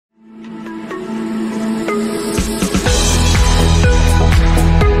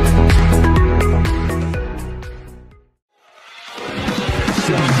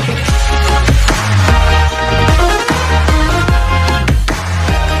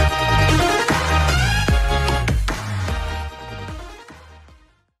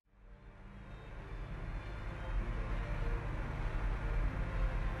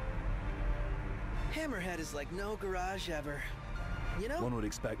like no garage ever. You know? One would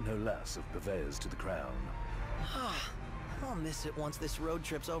expect no less of purveyors to the crown. I'll miss it once this road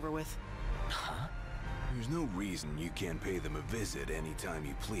trip's over with. Huh? There's no reason you can't pay them a visit anytime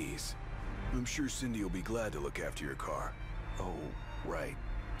you please. I'm sure Cindy will be glad to look after your car. Oh, right.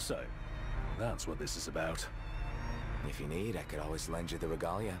 So, that's what this is about. If you need, I could always lend you the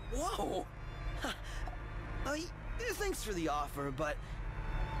regalia. Whoa! Thanks for the offer, but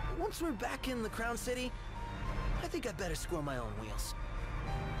once we're back in the Crown City, I think I better score my own wheels.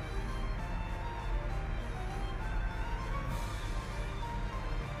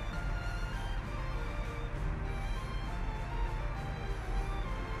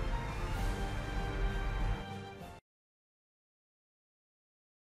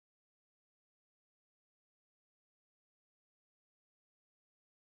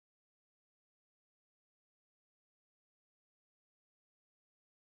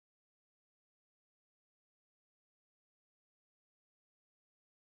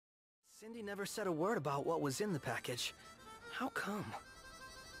 Cindy never said a word about what was in the package. How come?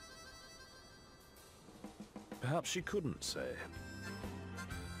 Perhaps she couldn't say.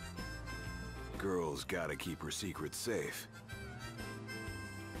 Girl's gotta keep her secrets safe.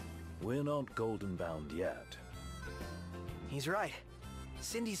 We're not golden bound yet. He's right.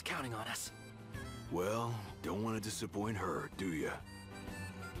 Cindy's counting on us. Well, don't want to disappoint her, do ya?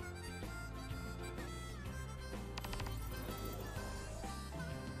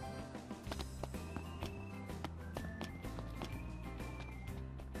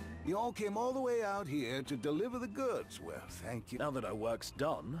 You all came all the way out here to deliver the goods. Well, thank you. Now that our work's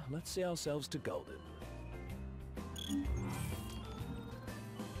done, let's see ourselves to Golden.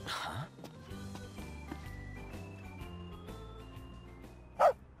 Huh?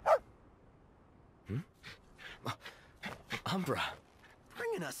 Umbra.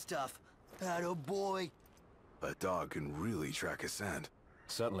 Bringing us stuff. Atta boy. That dog can really track a scent.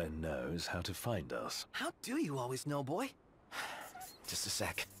 Certainly knows how to find us. How do you always know, boy? Just a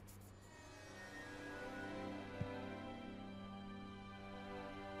sec.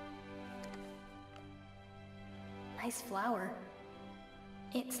 Nice flower.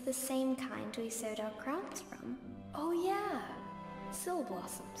 It's the same kind we sewed our crowns from. Oh yeah, Sil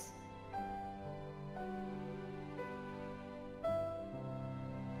blossoms.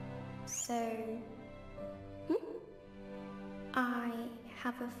 So... I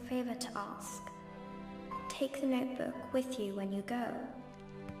have a favor to ask. Take the notebook with you when you go.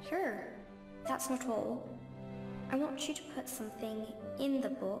 Sure, that's not all. I want you to put something in the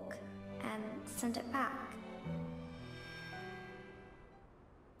book and send it back.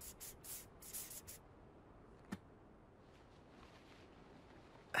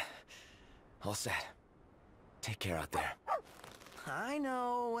 All set. Take care out there. I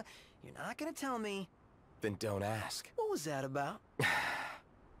know. You're not gonna tell me. Then don't ask. What was that about?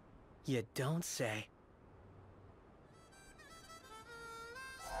 You don't say.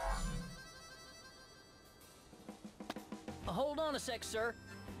 Hold on a sec, sir.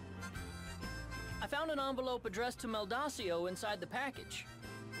 I found an envelope addressed to Meldacio inside the package.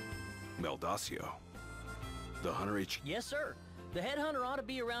 Meldacio? The Hunter HQ? Yes, sir. The headhunter ought to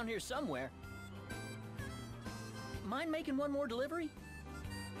be around here somewhere. Mind making one more delivery?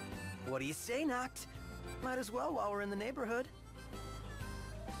 What do you say, Noct? Might as well while we're in the neighborhood.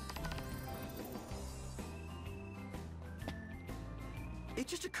 It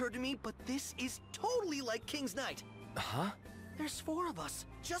just occurred to me, but this is totally like King's Night. Huh? There's 4 of us,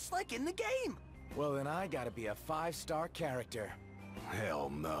 just like in the game. Well, then I gotta be a 5-star character. Hell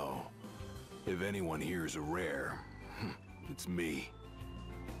no. If anyone here's a rare, it's me.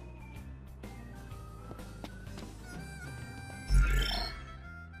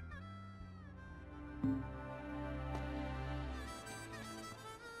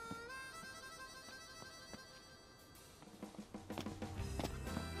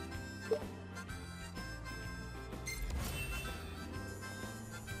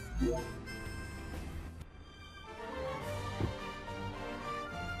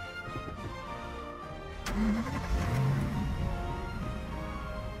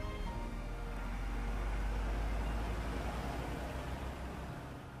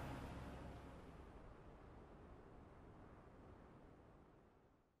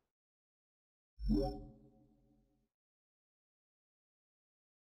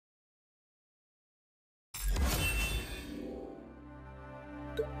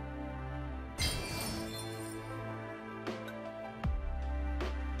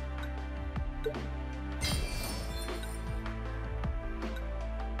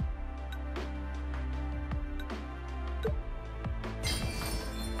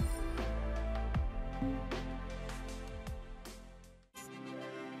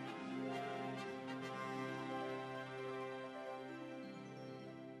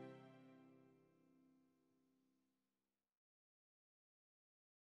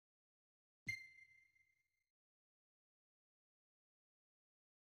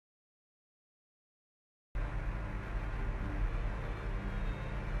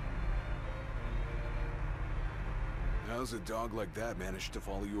 How's a dog like that manage to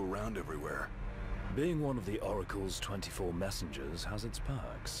follow you around everywhere? Being one of the Oracle's 24 messengers has its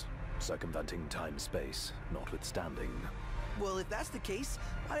perks. Circumventing time-space, notwithstanding. Well, if that's the case,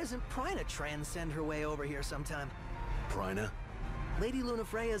 why doesn't Prina transcend her way over here sometime? Prina? Lady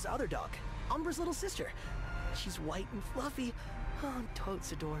Lunafreya's other dog, Umbra's little sister. She's white and fluffy. Oh,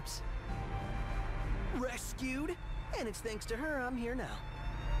 totes adorbs. Rescued? And it's thanks to her I'm here now.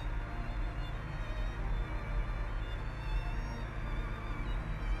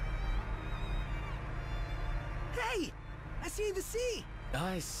 Hey! I see the sea!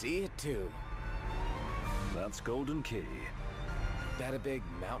 I see it too. That's Golden Key. That a big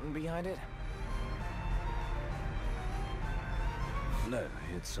mountain behind it? No,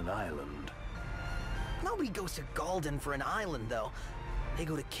 it's an island. Nobody goes to Golden for an island, though. They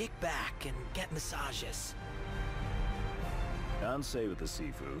go to kick back and get massages. And savor the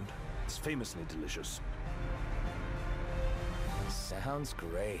seafood. It's famously delicious. Sounds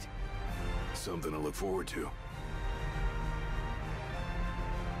great. Something to look forward to.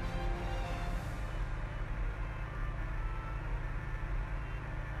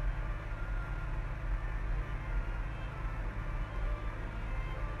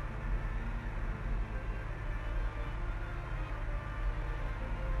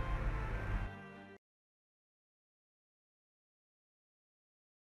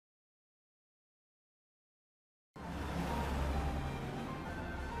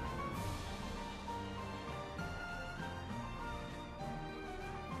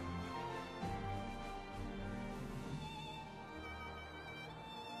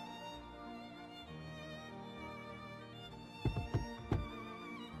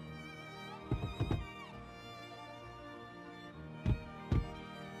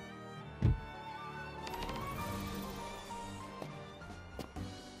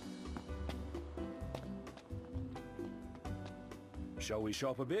 Shall we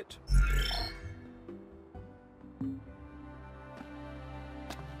shop a bit?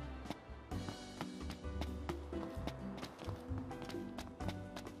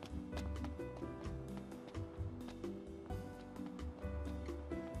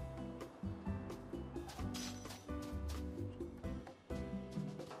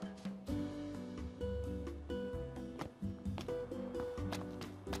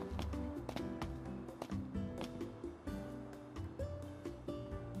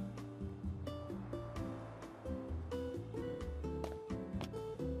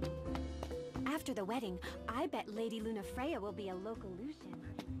 After the wedding, I bet Lady Lunafreya will be a local Lucian.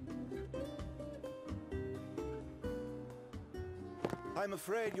 I'm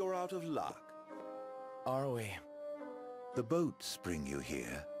afraid you're out of luck. Are we? The boats bring you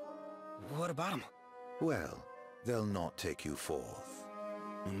here. What about him? Well, they'll not take you forth.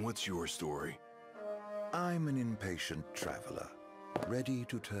 And what's your story? I'm an impatient traveler, ready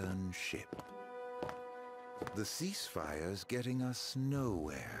to turn ship. The ceasefire's getting us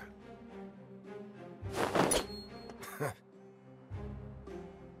nowhere.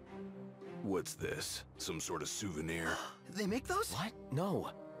 What's this? Some sort of souvenir? They make those? What?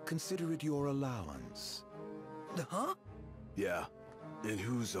 No. Consider it your allowance. Huh? Yeah. And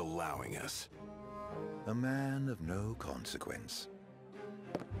who's allowing us? A man of no consequence.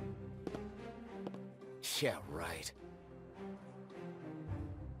 Yeah, right.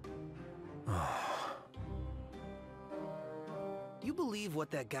 You believe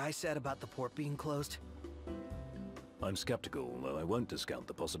what that guy said about the port being closed? I'm skeptical, though I won't discount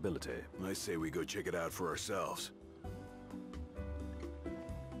the possibility. I say we go check it out for ourselves.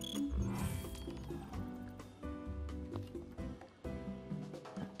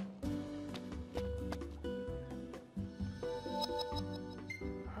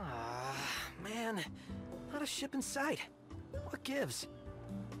 Man, not a ship in sight. What gives?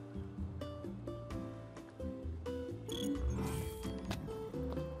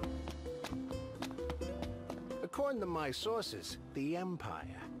 According to my sources, the Empire.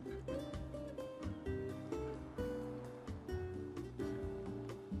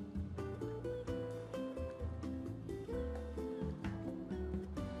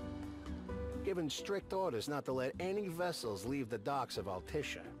 Given strict orders not to let any vessels leave the docks of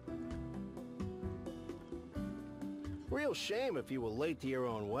Altissia. Real shame if you were late to your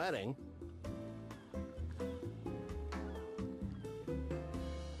own wedding.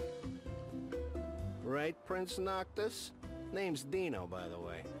 Right, Prince Noctis? Name's Dino, by the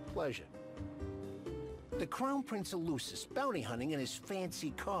way. Pleasure. The Crown Prince of Lucis, bounty hunting in his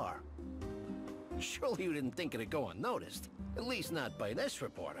fancy car. Surely you didn't think it'd go unnoticed. At least not by this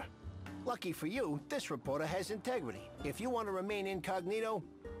reporter. Lucky for you, this reporter has integrity. If you want to remain incognito,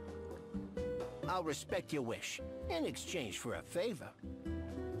 I'll respect your wish, in exchange for a favor.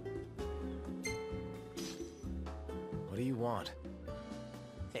 What do you want?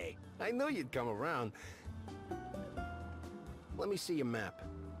 Hey, I knew you'd come around. Let me see your map.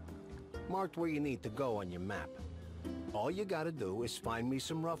 Marked where you need to go on your map. All you gotta do is find me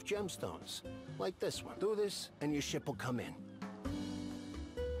some rough gemstones, like this one. Do this, and your ship will come in.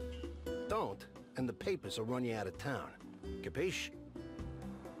 Don't, and the papers will run you out of town. Capiche?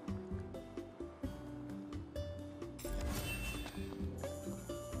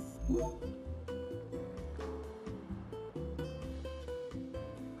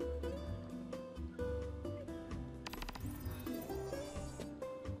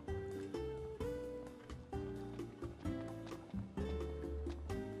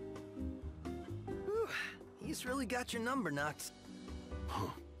 He's really got your number, Nox. Huh.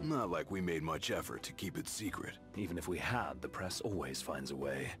 Not like we made much effort to keep it secret. Even if we had, the press always finds a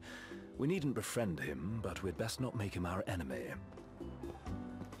way. We needn't befriend him, but we'd best not make him our enemy.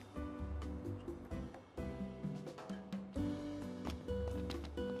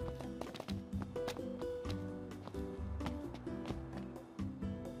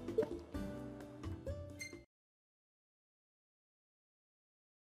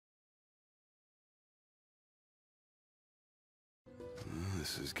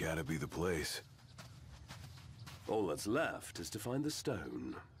 This has gotta be the place. All that's left is to find the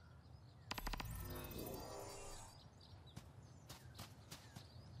stone.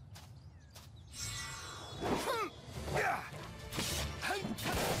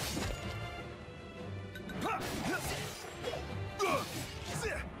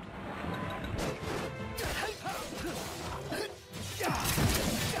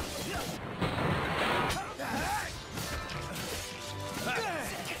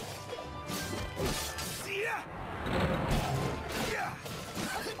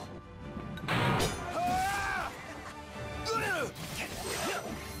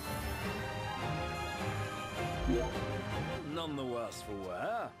 None the worse for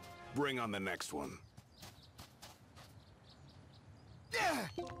wear. Bring on the next one.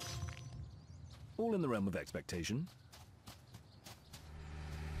 All in the realm of expectation.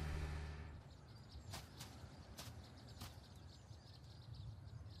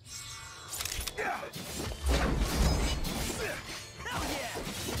 Hell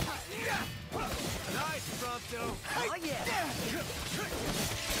yeah! Nice, Prompto! Oh yeah!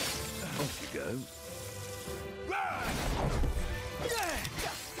 Off you go.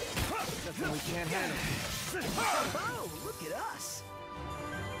 Nothing we can't handle. Oh, look at us!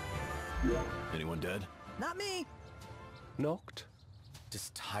 Anyone dead? Not me! Noct?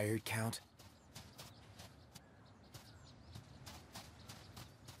 Just tired, Count?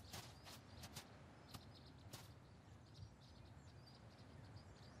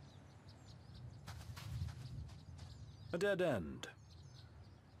 A dead end.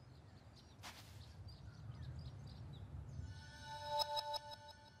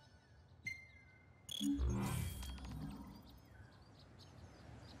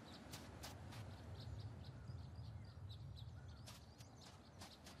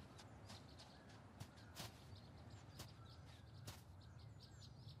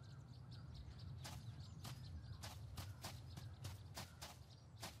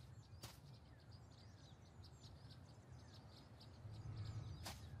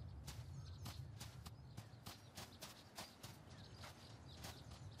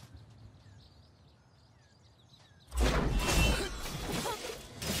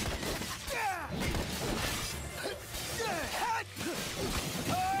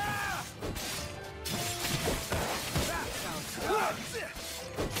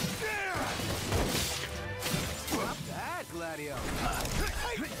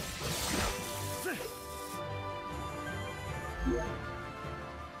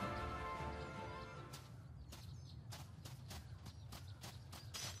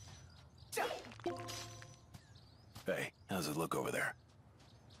 Hey, how's it look over there?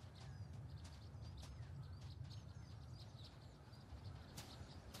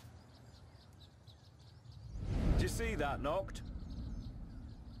 Did you see that, Noct?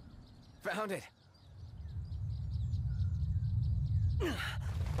 Found it! Are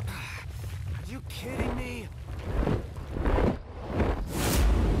you kidding me?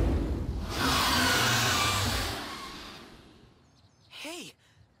 Hey,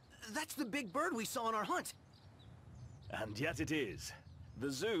 that's the big bird we saw on our hunt. And yet it is.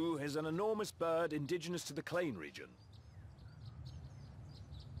 The zoo is an enormous bird indigenous to the Clane region.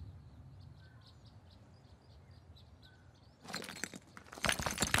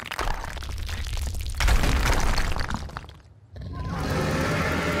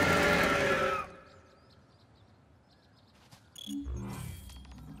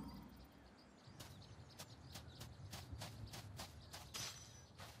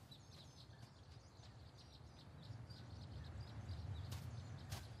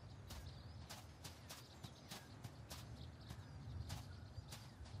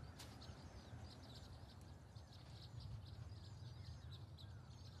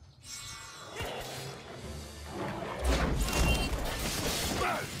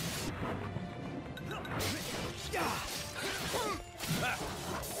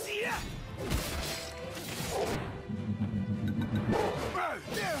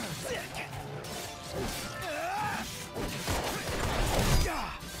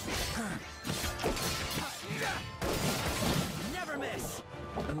 Never miss!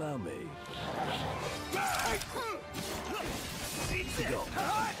 Allow me. Go.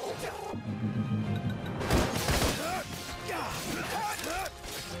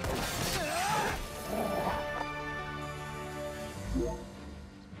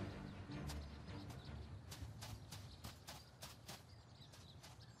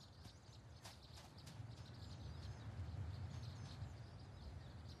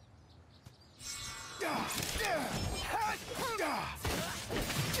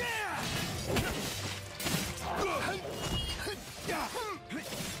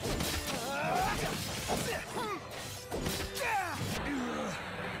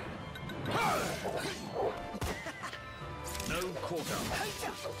 No quarter.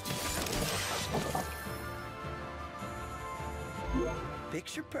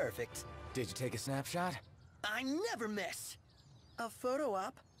 Picture perfect. Did you take a snapshot? I never miss! A photo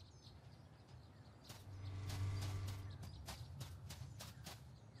op?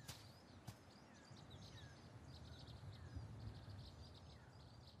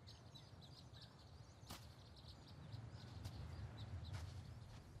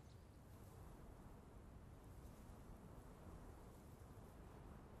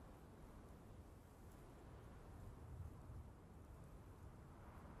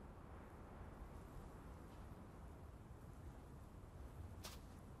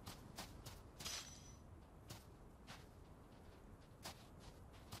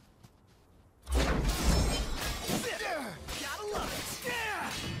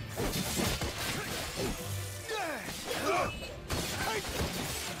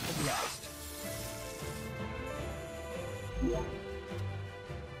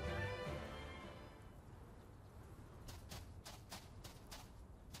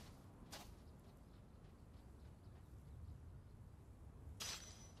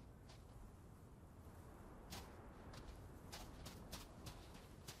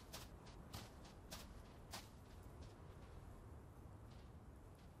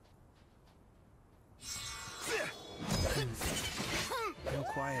 Real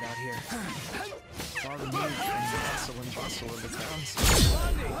quiet out here. Far removed from the hustle and bustle of the towns.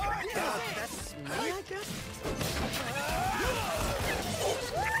 That's me, I guess?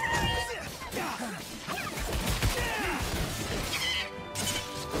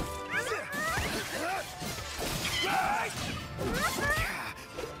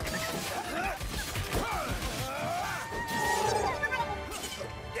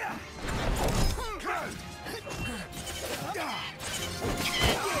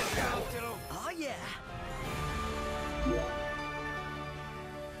 Oh yeah!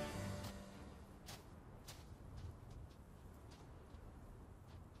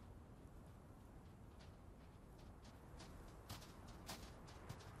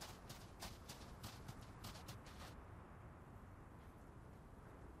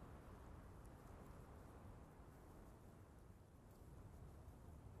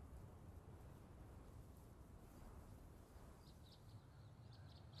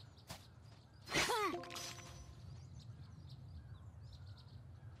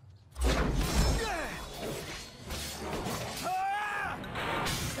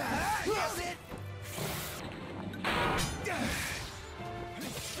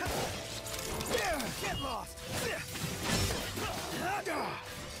 Get lost!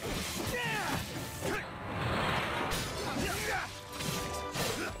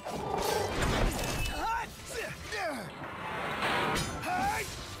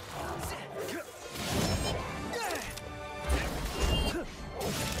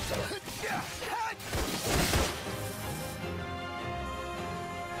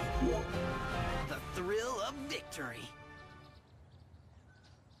 The thrill of victory.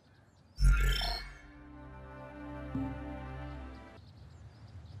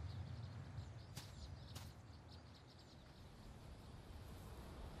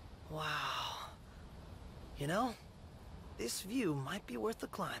 Wow. You know, this view might be worth the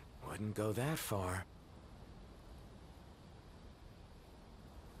climb. Wouldn't go that far.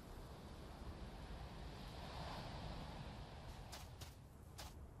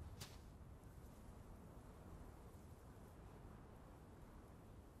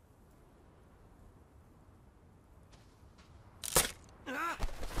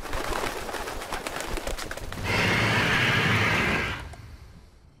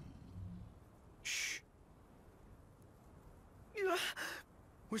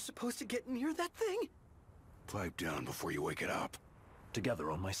 We're supposed to get near that thing? Pipe down before you wake it up.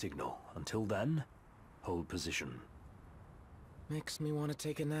 Together on my signal. Until then, hold position. Makes me want to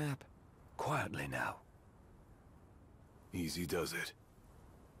take a nap. quietly now. Easy does it.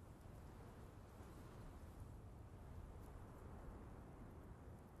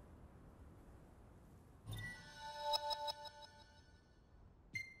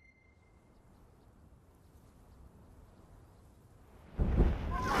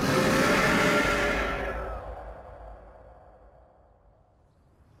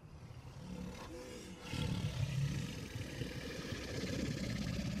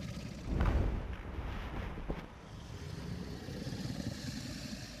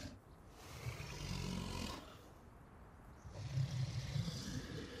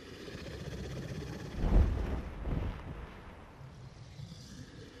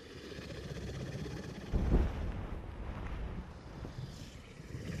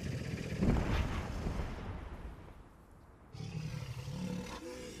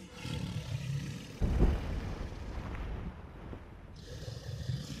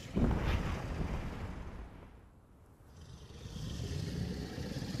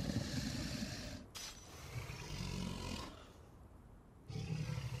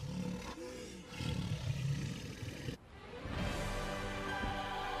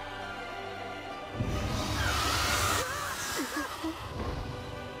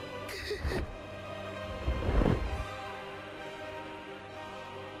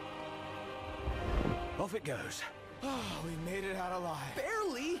 Off it goes. Oh, we made it out alive.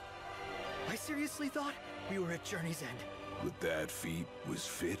 Barely! I seriously thought we were at Journey's End. With that feat was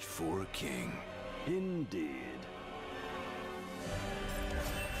fit for a king. Indeed.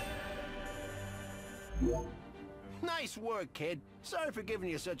 Nice work, kid. Sorry for giving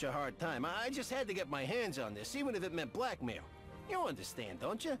you such a hard time. I just had to get my hands on this, even if it meant blackmail. You understand,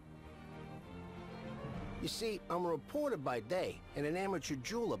 don't you? You see, I'm a reporter by day and an amateur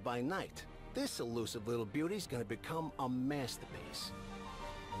jeweler by night. This elusive little beauty's gonna become a masterpiece.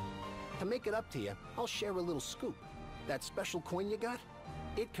 To make it up to you, I'll share a little scoop. That special coin you got?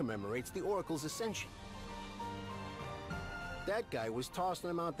 It commemorates the Oracle's ascension. That guy was tossing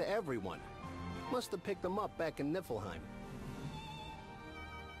them out to everyone. Must have picked them up back in Niflheim.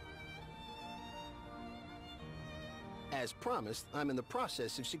 As promised, I'm in the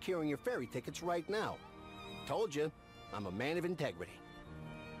process of securing your ferry tickets right now. Told you, I'm a man of integrity.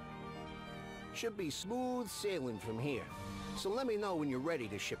 Should be smooth sailing from here. So let me know when you're ready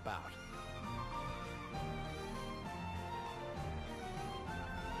to ship out.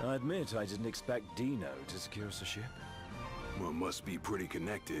 I admit I didn't expect Dino to secure us a ship. Well, must be pretty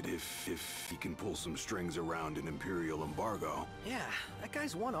connected if he can pull some strings around an Imperial embargo. Yeah, that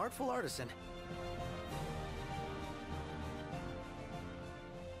guy's one artful artisan.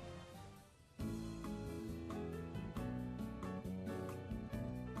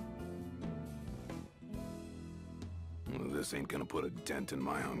 This ain't gonna put a dent in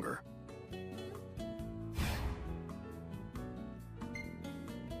my hunger.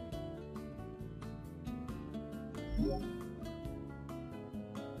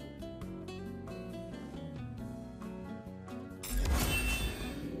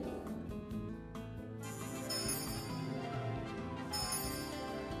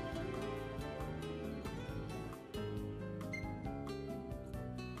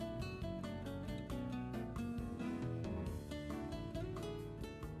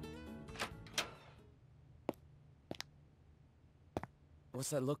 What's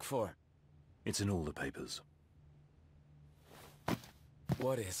that look for? It's in all the papers.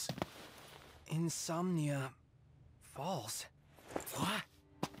 What is? Insomnia Falls. What?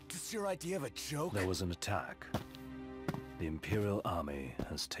 This your idea of a joke? There was an attack. The Imperial army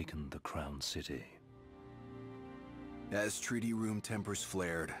has taken the Crown City. As treaty room tempers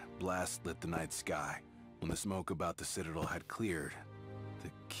flared, blast lit the night sky. When the smoke about the Citadel had cleared,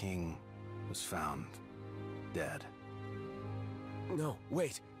 the king was found dead. No,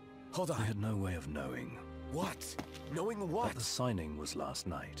 wait. Hold I on. had no way of knowing. What? Knowing what? But the signing was last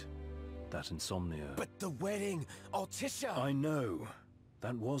night. That insomnia... But the wedding! Altissia! I know.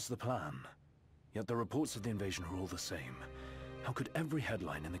 That was the plan. Yet the reports of the invasion are all the same. How could every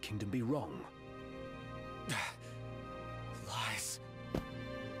headline in the kingdom be wrong? Lies.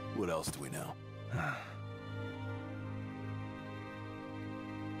 What else do we know? Well,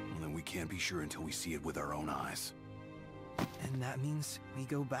 then we can't be sure until we see it with our own eyes. And that means we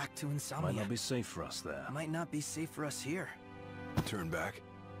go back to Insomnia. Might not be safe for us there. Might not be safe for us here. Turn back?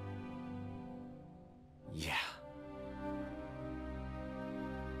 Yeah.